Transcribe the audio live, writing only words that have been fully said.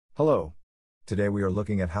Hello. Today we are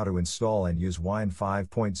looking at how to install and use Wine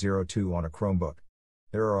 5.02 on a Chromebook.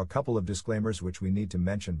 There are a couple of disclaimers which we need to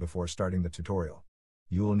mention before starting the tutorial.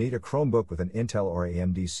 You will need a Chromebook with an Intel or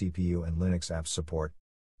AMD CPU and Linux apps support.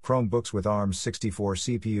 Chromebooks with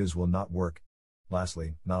ARM64 CPUs will not work.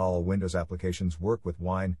 Lastly, not all Windows applications work with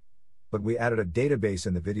Wine, but we added a database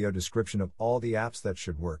in the video description of all the apps that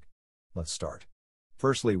should work. Let's start.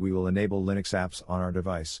 Firstly, we will enable Linux apps on our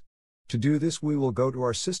device. To do this, we will go to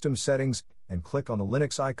our system settings and click on the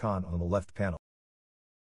Linux icon on the left panel.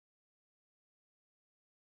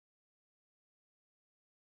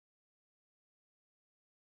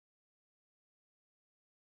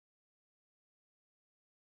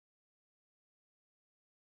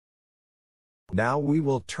 Now we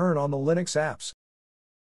will turn on the Linux apps.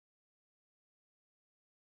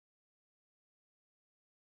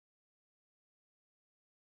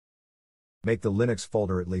 Make the Linux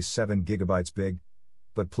folder at least 7 GB big,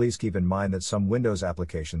 but please keep in mind that some Windows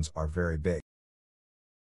applications are very big.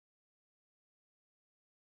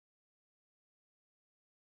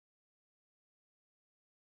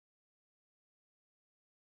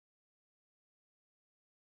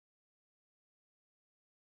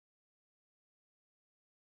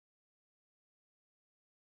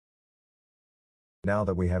 Now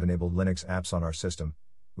that we have enabled Linux apps on our system,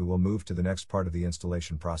 we will move to the next part of the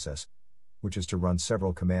installation process, which is to run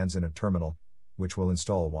several commands in a terminal, which will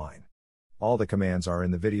install Wine. All the commands are in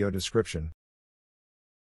the video description.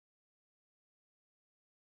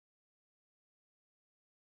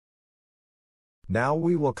 Now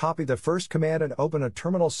we will copy the first command and open a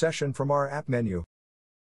terminal session from our app menu.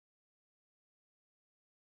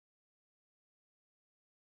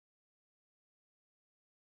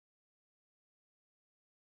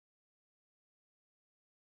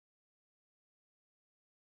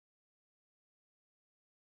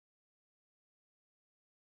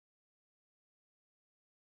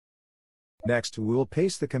 Next, we will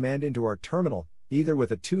paste the command into our terminal, either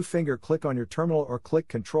with a 2-finger click on your terminal or click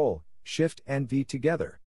Ctrl, Shift and V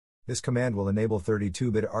together. This command will enable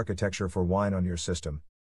 32-bit architecture for Wine on your system.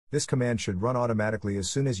 This command should run automatically as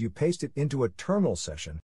soon as you paste it into a terminal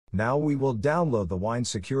session. Now we will download the Wine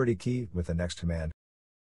security key with the next command.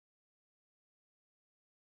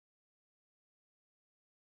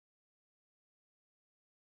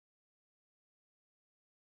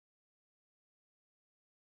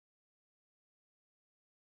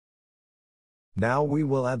 Now we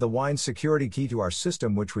will add the Wine security key to our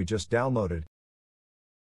system which we just downloaded.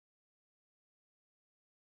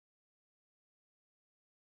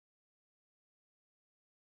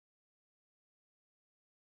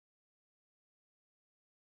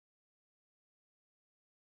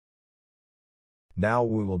 Now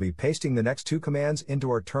we will be pasting the next 2 commands into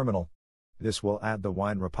our terminal. This will add the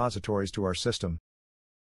Wine repositories to our system.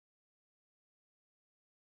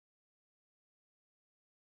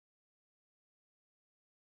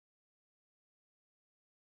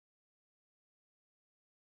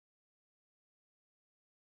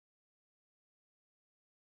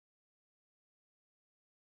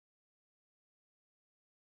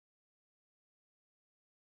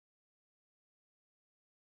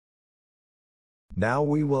 Now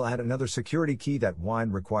we will add another security key that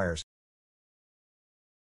Wine requires.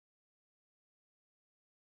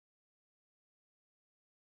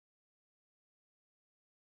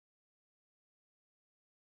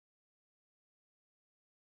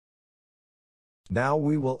 Now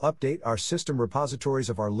we will update our system repositories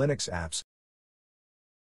of our Linux apps.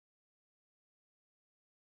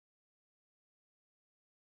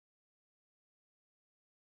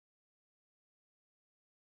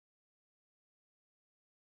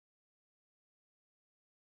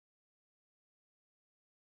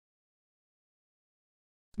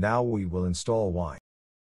 Now we will install Wine.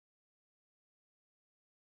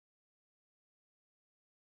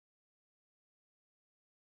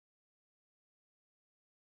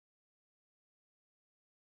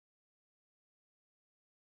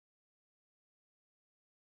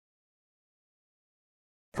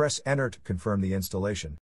 Press Enter to confirm the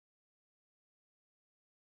installation.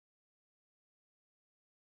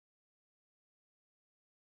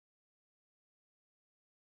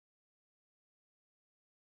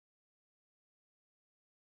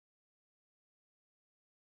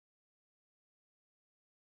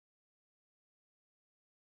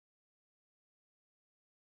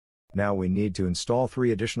 Now we need to install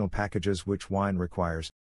 3 additional packages which Wine requires.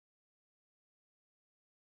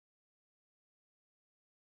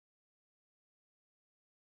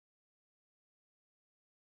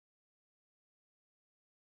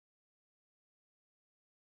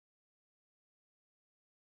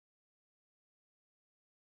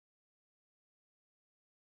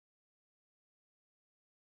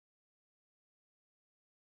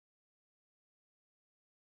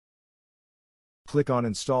 Click on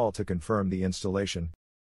Install to confirm the installation.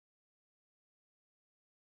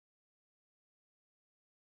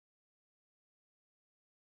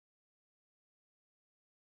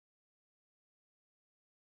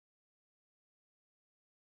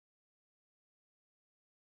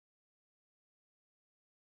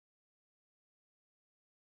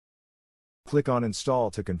 Click on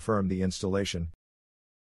Install to confirm the installation.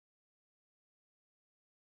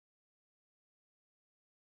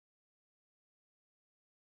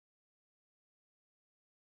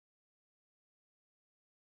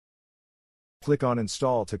 Click on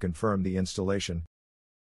Install to confirm the installation.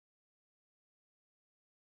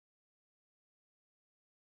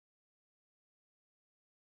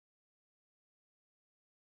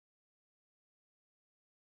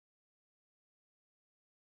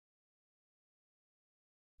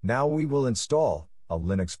 Now we will install a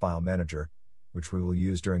Linux file manager, which we will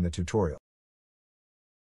use during the tutorial.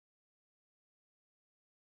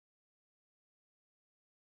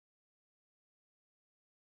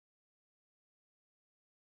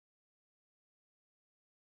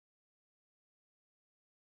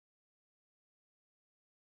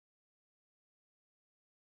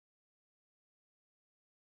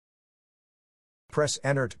 Press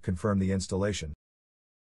Enter to confirm the installation.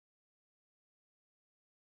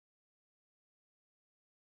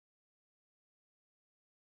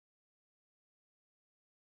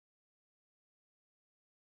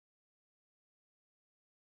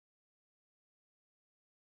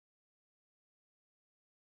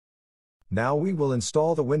 Now we will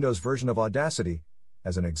install the Windows version of Audacity,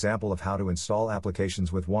 as an example of how to install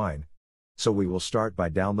applications with Wine. So we will start by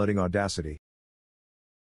downloading Audacity.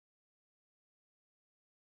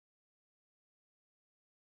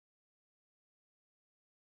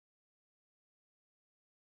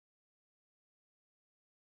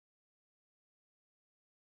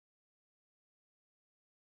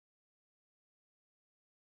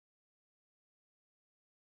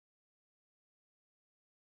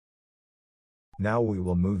 Now we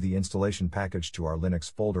will move the installation package to our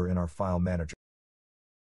Linux folder in our file manager.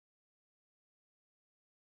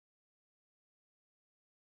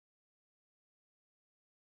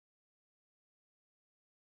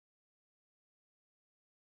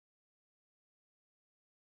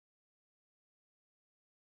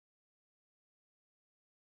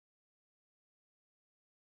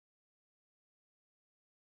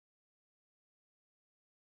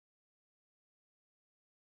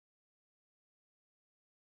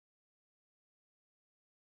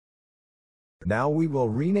 Now we will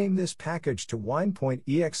rename this package to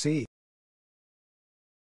wine.exe.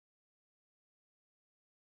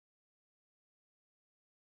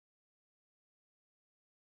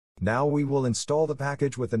 Now we will install the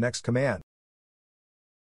package with the next command.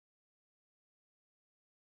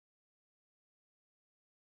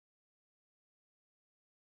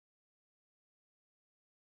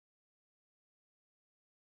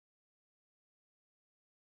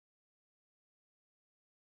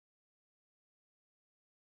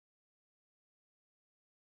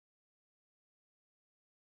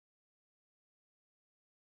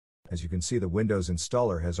 As you can see, the Windows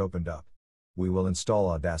installer has opened up. We will install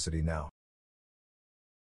Audacity now.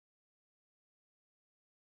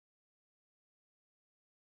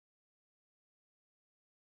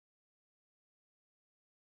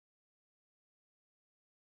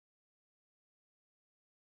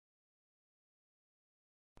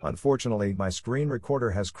 Unfortunately, my screen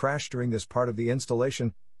recorder has crashed during this part of the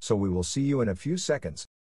installation, so we will see you in a few seconds.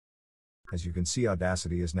 As you can see,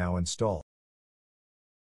 Audacity is now installed.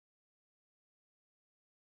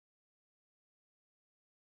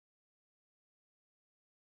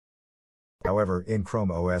 However, in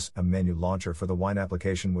Chrome OS, a menu launcher for the Wine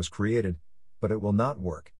application was created, but it will not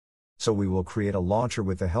work. So we will create a launcher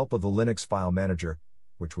with the help of the Linux file manager,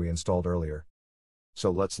 which we installed earlier. So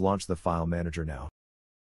let's launch the file manager now.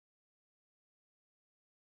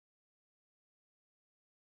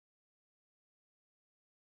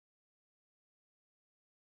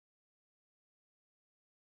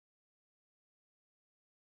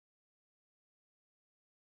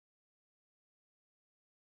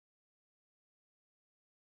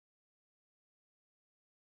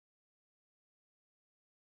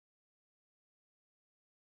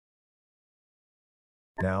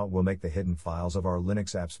 Now we'll make the hidden files of our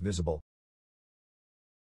Linux apps visible.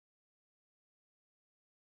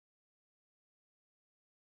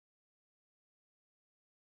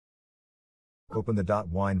 Open the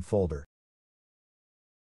 .wine folder.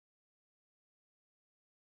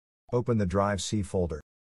 Open the Drive C folder.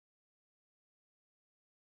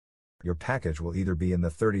 Your package will either be in the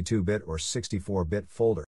 32-bit or 64-bit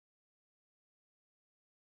folder.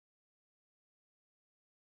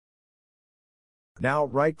 Now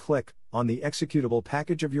right-click on the executable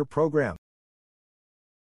package of your program.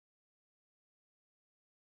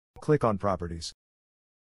 Click on Properties.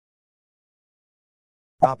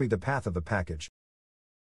 Copy the path of the package.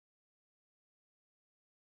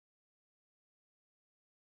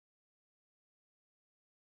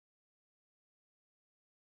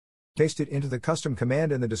 Paste it into the custom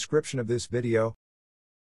command in the description of this video.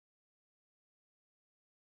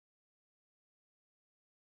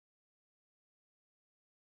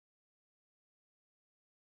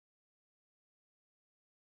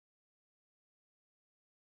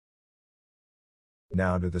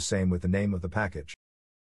 Now do the same with the name of the package.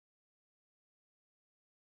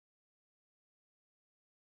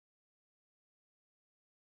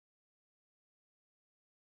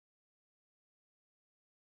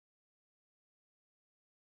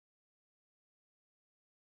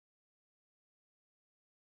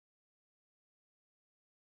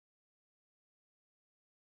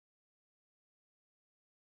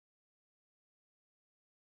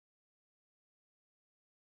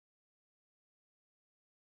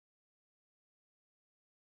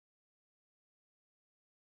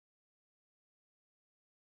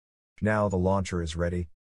 Now the launcher is ready.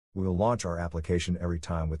 We will launch our application every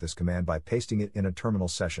time with this command by pasting it in a terminal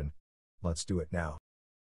session. Let's do it now.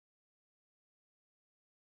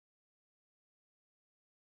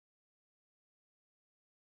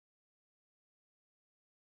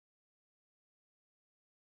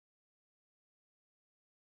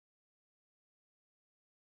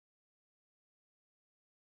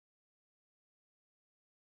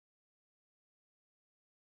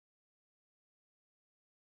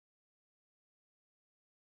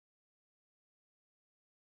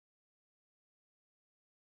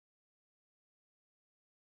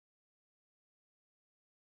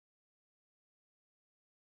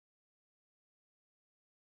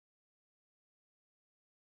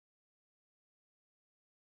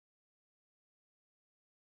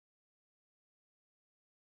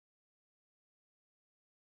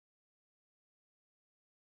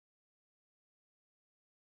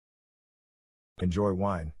 Enjoy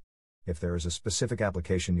wine. If there is a specific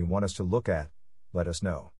application you want us to look at, let us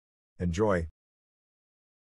know. Enjoy.